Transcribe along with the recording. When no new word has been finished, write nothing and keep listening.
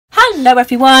Hello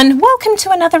everyone, welcome to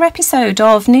another episode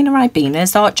of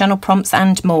Nina.Ribena's Art Journal Prompts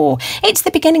and More. It's the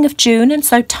beginning of June and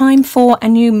so time for a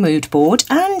new mood board,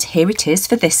 and here it is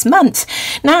for this month.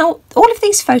 Now, all of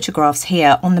these photographs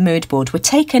here on the mood board were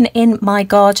taken in my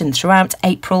garden throughout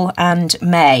April and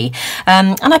May,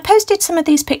 and I posted some of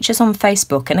these pictures on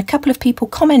Facebook, and a couple of people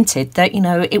commented that, you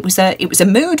know, it was a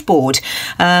mood board,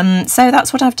 so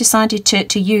that's what I've decided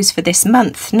to use for this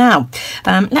month. Now,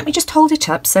 let me just hold it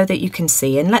up so that you can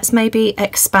see, and let's maybe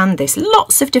expand this.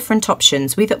 Lots of different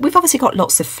options. We've obviously got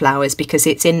lots of flowers because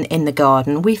it's in the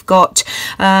garden. We've got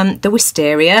the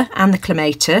wisteria and the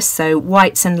clematis, so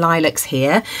whites and lilacs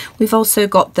here. We've also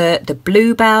got the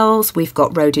bluebells. We've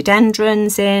got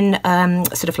rhododendrons in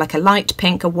sort of like a light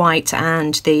pink, a white,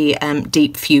 and the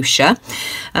deep fuchsia.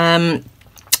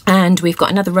 And we've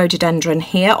got another rhododendron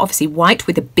here, obviously white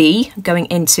with a bee going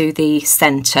into the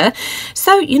centre.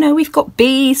 So, you know, we've got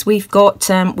bees, we've got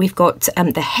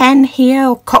the hen here,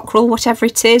 or cockerel, whatever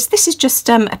it is. This is just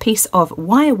a piece of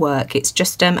wire work. It's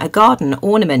just a garden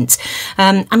ornament.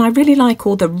 And I really like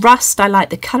all the rust. I like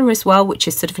the colour as well, which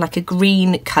is sort of like a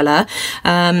green colour.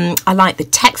 I like the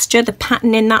texture, the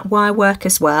pattern in that wire work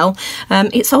as well.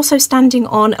 It's also standing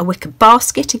on a wicker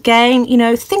basket again. You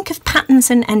know, think of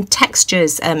patterns and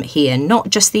textures here, not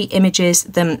just the images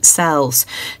themselves.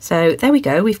 So there we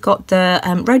go. We've got the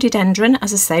rhododendron,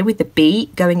 as I say, with the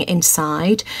bee going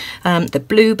inside, the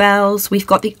bluebells. We've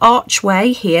got the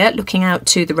archway here looking out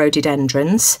to the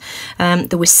rhododendrons,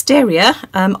 the wisteria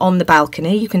on the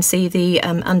balcony. You can see the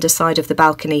underside of the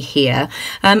balcony here,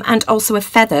 and also a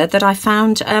feather that I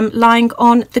found lying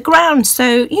on the ground.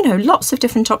 So, you know, lots of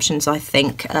different options, I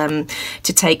think,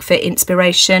 to take for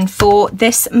inspiration for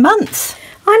this month.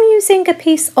 I'm using a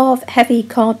piece of heavy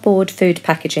cardboard food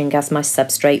packaging as my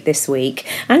substrate this week,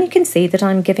 and you can see that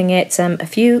I'm giving it a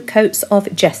few coats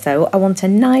of gesso. I want a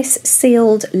nice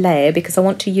sealed layer because I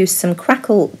want to use some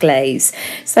crackle glaze.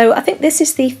 So I think this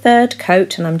is the third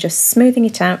coat, and I'm just smoothing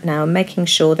it out now, making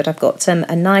sure that I've got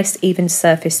a nice even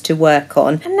surface to work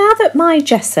on. And now that my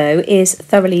gesso is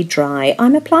thoroughly dry,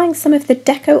 I'm applying some of the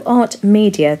Deco Art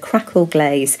Media crackle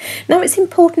glaze. Now, it's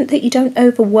important that you don't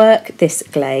overwork this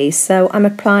glaze, so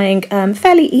I'm applying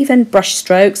fairly even brush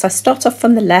strokes. I start off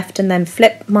from the left and then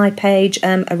flip my page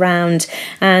around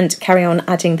and carry on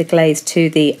adding the glaze to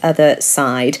the other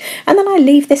side. And then I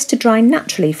leave this to dry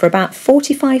naturally for about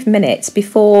 45 minutes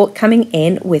before coming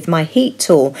in with my heat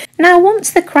tool. Now,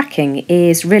 once the cracking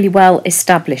is really well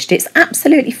established, it's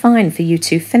absolutely fine for you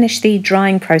to finish the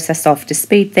drying process off to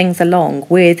speed things along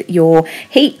with your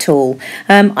heat tool.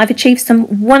 I've achieved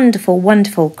some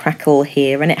wonderful crackle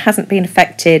here, and it hasn't been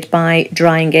affected by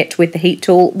drying it with the heat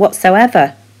tool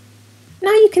whatsoever.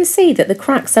 Now you can see that the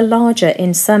cracks are larger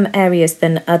in some areas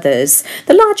than others.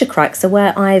 The larger cracks are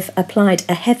where I've applied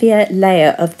a heavier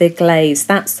layer of the glaze,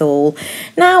 that's all.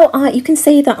 Now you can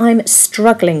see that I'm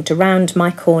struggling to round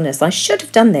my corners. I should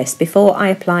have done this before I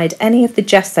applied any of the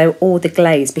gesso or the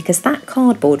glaze, because that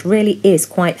cardboard really is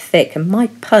quite thick and my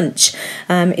punch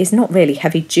is not really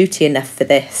heavy duty enough for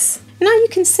this. Now you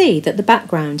can see that the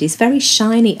background is very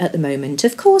shiny at the moment.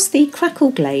 Of course, the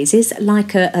crackle glaze is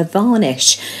like a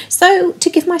varnish. So to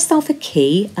give myself a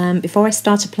key, before I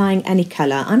start applying any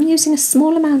colour, I'm using a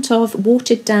small amount of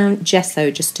watered down gesso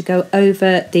just to go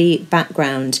over the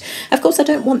background. Of course, I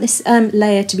don't want this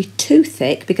layer to be too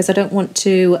thick because I don't want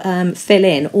to fill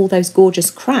in all those gorgeous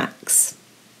cracks.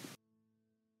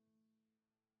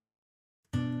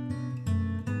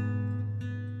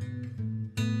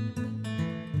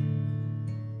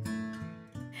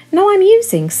 Now I'm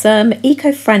using some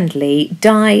eco-friendly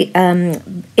dye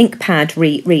ink pad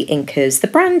re-inkers. The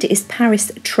brand is Paris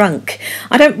Trunk.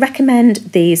 I don't recommend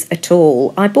these at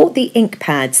all. I bought the ink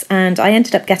pads and I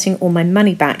ended up getting all my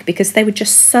money back because they were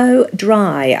just so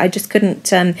dry. I just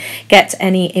couldn't get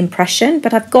any impression,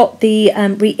 but I've got the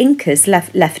re-inkers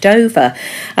left over.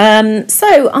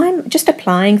 So I'm just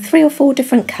applying 3 or 4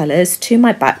 different colours to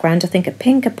my background. I think a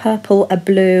pink, a purple, a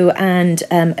blue and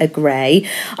a grey.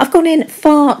 I've gone in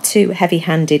far too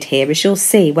heavy-handed here, as you'll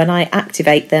see when I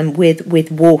activate them with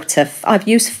water. I've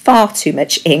used far too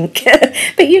much ink,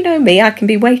 but you know me, I can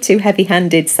be way too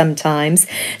heavy-handed sometimes.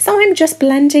 So I'm just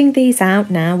blending these out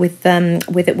now with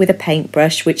a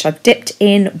paintbrush, which I've dipped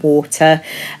in water,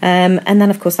 and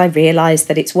then of course I realised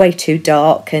that it's way too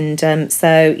dark, and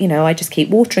so, you know, I just keep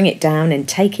watering it down and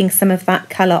taking some of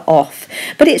that colour off.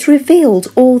 But it's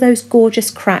revealed all those gorgeous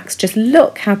cracks. Just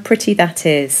look how pretty that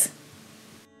is.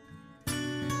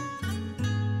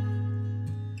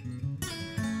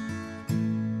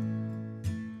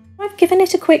 given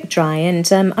it a quick dry,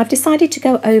 and I've decided to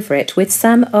go over it with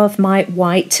some of my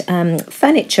white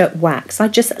furniture wax. I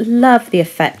just love the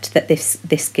effect that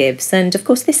this gives, and of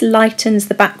course this lightens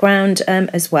the background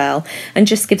as well, and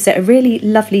just gives it a really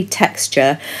lovely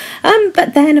texture.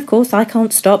 But then of course I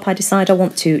can't stop. I decide I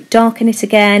want to darken it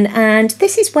again, and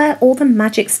this is where all the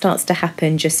magic starts to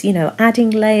happen. Just, you know,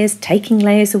 adding layers, taking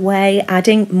layers away,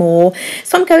 adding more.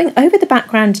 So I'm going over the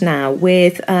background now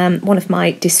with one of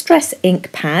my Distress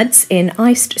ink pads in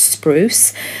iced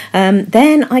spruce.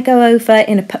 Then I go over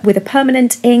with a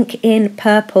permanent ink in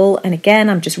purple, and again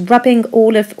I'm just rubbing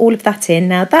all of that in.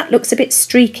 Now that looks a bit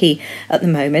streaky at the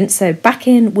moment, so back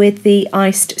in with the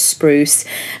iced spruce.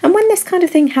 And when this kind of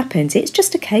thing happens, it's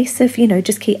just a case of, you know,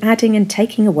 just keep adding and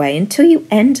taking away until you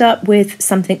end up with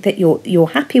something that you're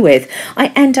happy with. I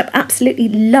end up absolutely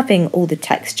loving all the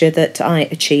texture that I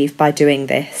achieve by doing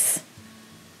this.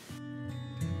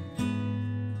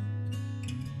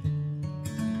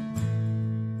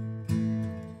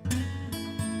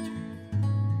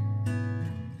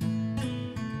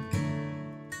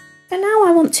 So now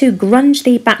I want to grunge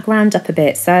the background up a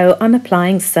bit, so I'm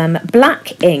applying some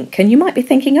black ink. And you might be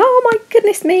thinking, oh my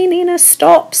goodness me, Nina,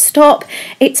 stop.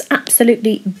 It's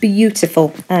absolutely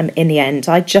beautiful in the end.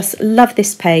 I just love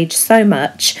this page so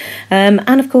much.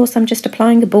 And of course I'm just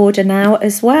applying a border now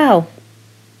as well.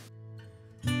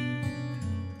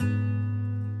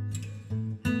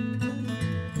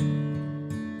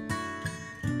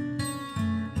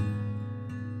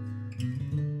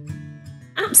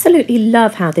 Absolutely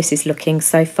love how this is looking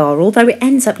so far, although it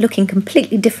ends up looking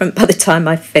completely different by the time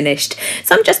I've finished.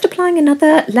 So I'm just applying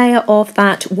another layer of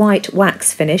that white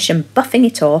wax finish and buffing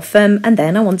it off, and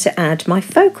then I want to add my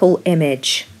focal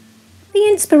image. The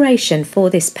inspiration for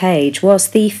this page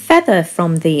was the feather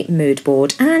from the mood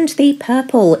board and the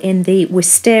purple in the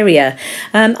wisteria.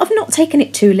 I've not taken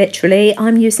it too literally.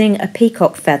 I'm using a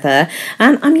peacock feather,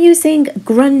 and I'm using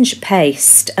grunge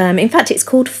paste. In fact, it's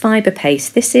called fibre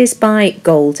paste. This is by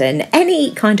Golden.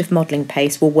 Any kind of modelling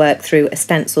paste will work through a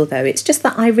stencil though. It's just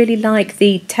that I really like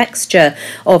the texture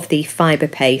of the fibre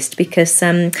paste because,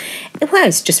 well,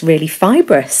 it's just really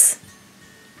fibrous.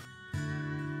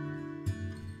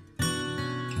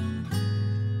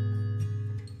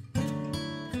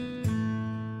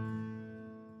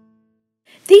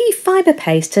 The fibre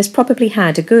paste has probably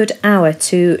had a good hour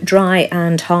to dry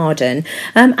and harden,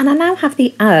 and I now have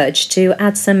the urge to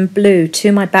add some blue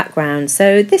to my background.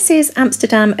 So this is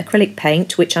Amsterdam acrylic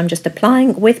paint, which I'm just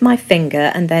applying with my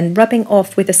finger and then rubbing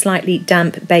off with a slightly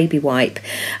damp baby wipe,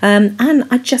 and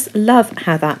I just love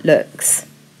how that looks.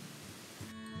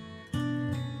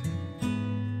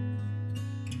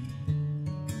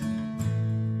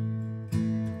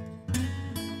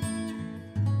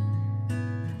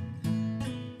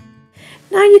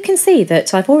 Now you can see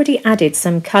that I've already added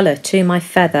some colour to my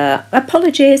feather.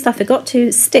 Apologies, I forgot to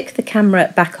stick the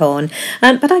camera back on,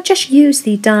 but I just used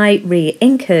the dye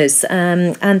re-inkers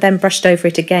and then brushed over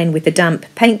it again with the damp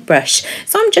paintbrush.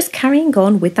 So I'm just carrying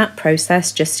on with that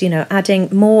process, just, you know, adding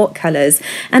more colours.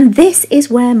 And this is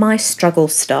where my struggle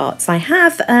starts. I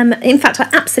have, in fact, I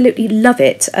absolutely love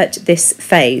it at this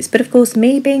phase, but of course,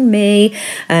 me being me,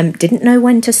 didn't know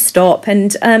when to stop,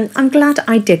 and I'm glad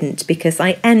I didn't, because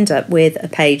I end up with a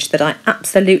page that I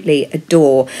absolutely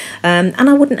adore, and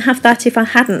I wouldn't have that if I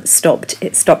hadn't stopped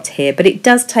here. But it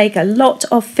does take a lot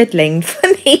of fiddling for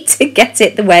me to get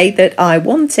it the way that I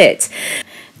want it.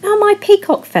 Now my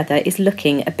peacock feather is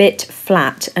looking a bit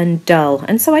flat and dull,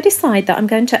 and so I decide that I'm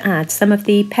going to add some of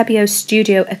the Pebeo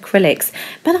Studio acrylics,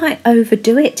 but I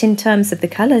overdo it in terms of the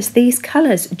colours. These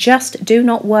colours just do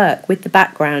not work with the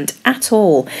background at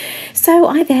all. So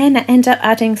I then end up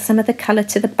adding some of the colour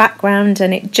to the background,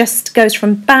 and it just goes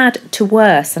from bad to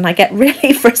worse, and I get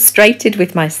really frustrated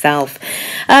with myself.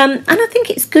 And I think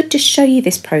it's good to show you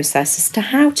this process as to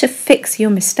how to fix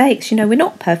your mistakes. You know, we're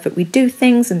not perfect, we do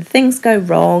things and things go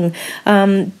wrong.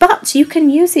 But you can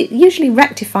usually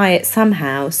rectify it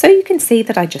somehow. So you can see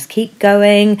that I just keep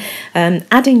going,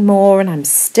 adding more, and I'm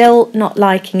still not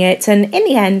liking it. And in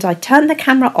the end, I turn the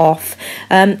camera off,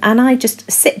 and I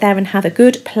just sit there and have a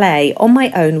good play on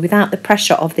my own without the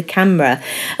pressure of the camera.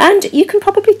 And you can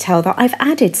probably tell that I've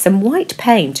added some white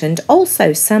paint and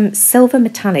also some silver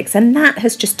metallics, and that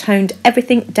has just toned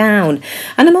everything down.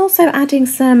 And I'm also adding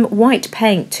some white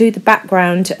paint to the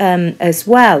background as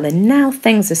well, and now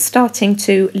things are starting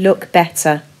to look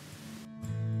better.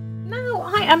 Now,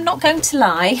 I am not going to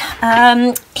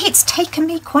lie, it's taken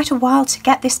me quite a while to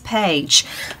get this page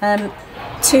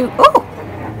oh,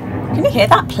 can you hear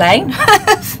that plane?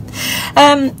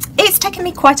 It's taken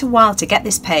me quite a while to get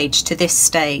this page to this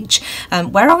stage,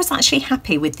 where I was actually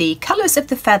happy with the colours of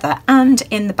the feather and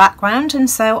in the background, and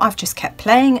so I've just kept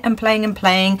playing and playing and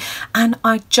playing, and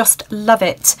I just love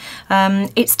it.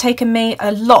 It's taken me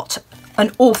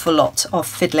an awful lot of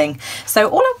fiddling. So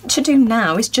all I want to do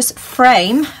now is just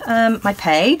frame my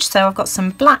page. So I've got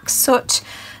some black soot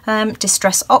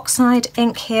Distress Oxide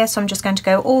ink here, so I'm just going to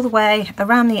go all the way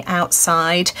around the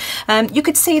outside. You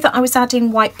could see that I was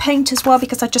adding white paint as well,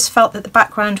 because I just felt that the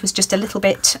background was just a little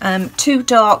bit too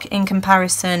dark in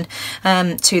comparison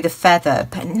to the feather,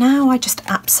 but now I just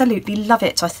absolutely love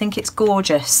it. I think it's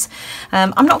gorgeous.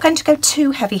 I'm not going to go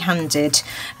too heavy-handed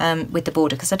with the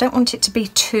border, because I don't want it to be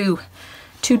too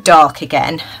dark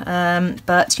again,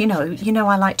 but you know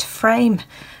I like to frame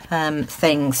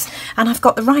things, and I've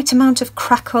got the right amount of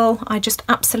crackle. I just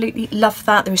absolutely love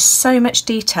that. There is so much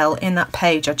detail in that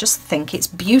page. I just think it's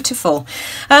beautiful.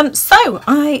 So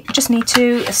I just need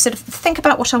to sort of think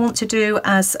about what I want to do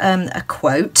as a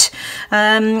quote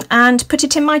and put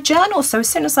it in my journal. So as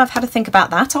soon as I've had a think about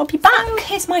that, I'll be back.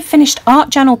 Here's my finished art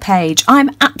journal page.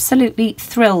 I'm absolutely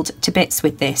thrilled to bits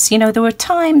with this. You know, there were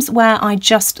times where I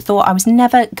just thought I was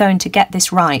never going to get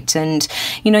this right, and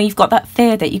you know, you've got that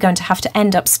fear that you're going to have to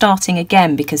end up starting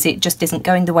again because it just isn't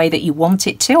going the way that you want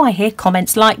it to. I hear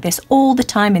comments like this all the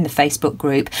time in the Facebook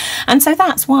group, and so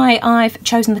that's why I've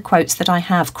chosen the quotes that I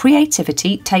have.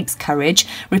 Creativity takes courage,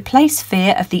 replace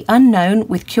fear of the unknown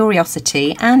with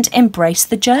curiosity, and embrace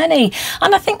the journey.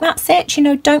 And I think that's it. You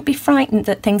know, don't be frightened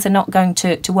that things are not going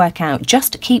to work out.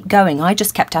 Just keep going. I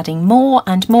just kept adding more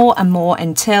and more and more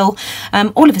until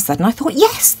all of a sudden I thought,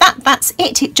 yes, that's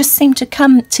it. It just seemed to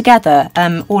come together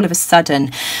all of a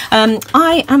sudden.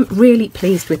 I am really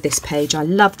pleased with this page. I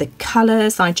love the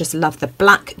colours. I just love the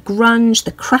black grunge,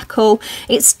 the crackle.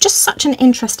 It's just such an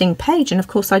interesting page, and of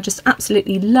course I just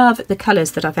absolutely love the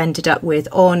colours that I've ended up with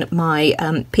on my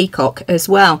peacock as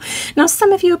well. Now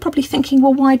some of you are probably thinking,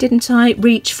 well, why didn't I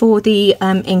reach for the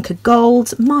Inca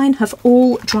Gold? Mine have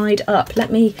all dried up.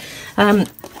 Let me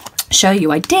show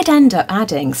you. I did end up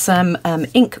adding some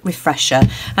ink refresher,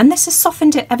 and this has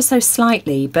softened it ever so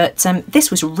slightly, but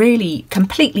this was really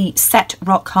completely set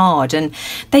rock hard and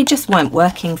they just weren't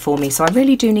working for me, so I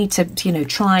really do need to, you know,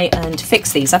 try and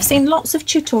fix these. I've seen lots of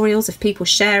tutorials of people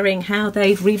sharing how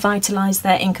they've revitalized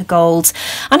their Inca Golds,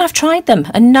 and I've tried them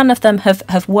and none of them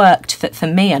have worked for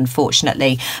me,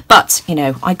 unfortunately, but you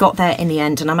know, I got there in the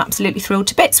end and I'm absolutely thrilled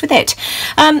to bits with it.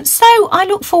 So I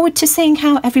look forward to seeing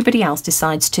how everybody else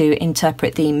decides to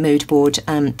interpret the mood board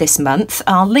this month.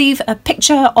 I'll leave a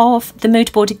picture of the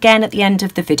mood board again at the end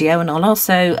of the video, and I'll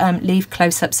also leave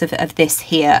close-ups of this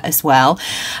here as well.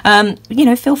 You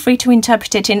know, feel free to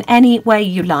interpret it in any way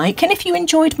you like, and if you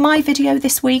enjoyed my video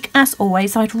this week, as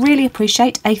always, I'd really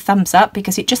appreciate a thumbs up,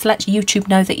 because it just lets YouTube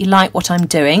know that you like what I'm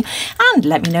doing, and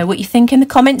let me know what you think in the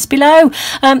comments below.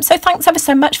 So thanks ever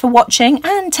so much for watching,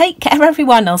 and take care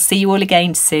everyone. I'll see you all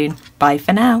again soon. Bye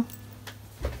for now.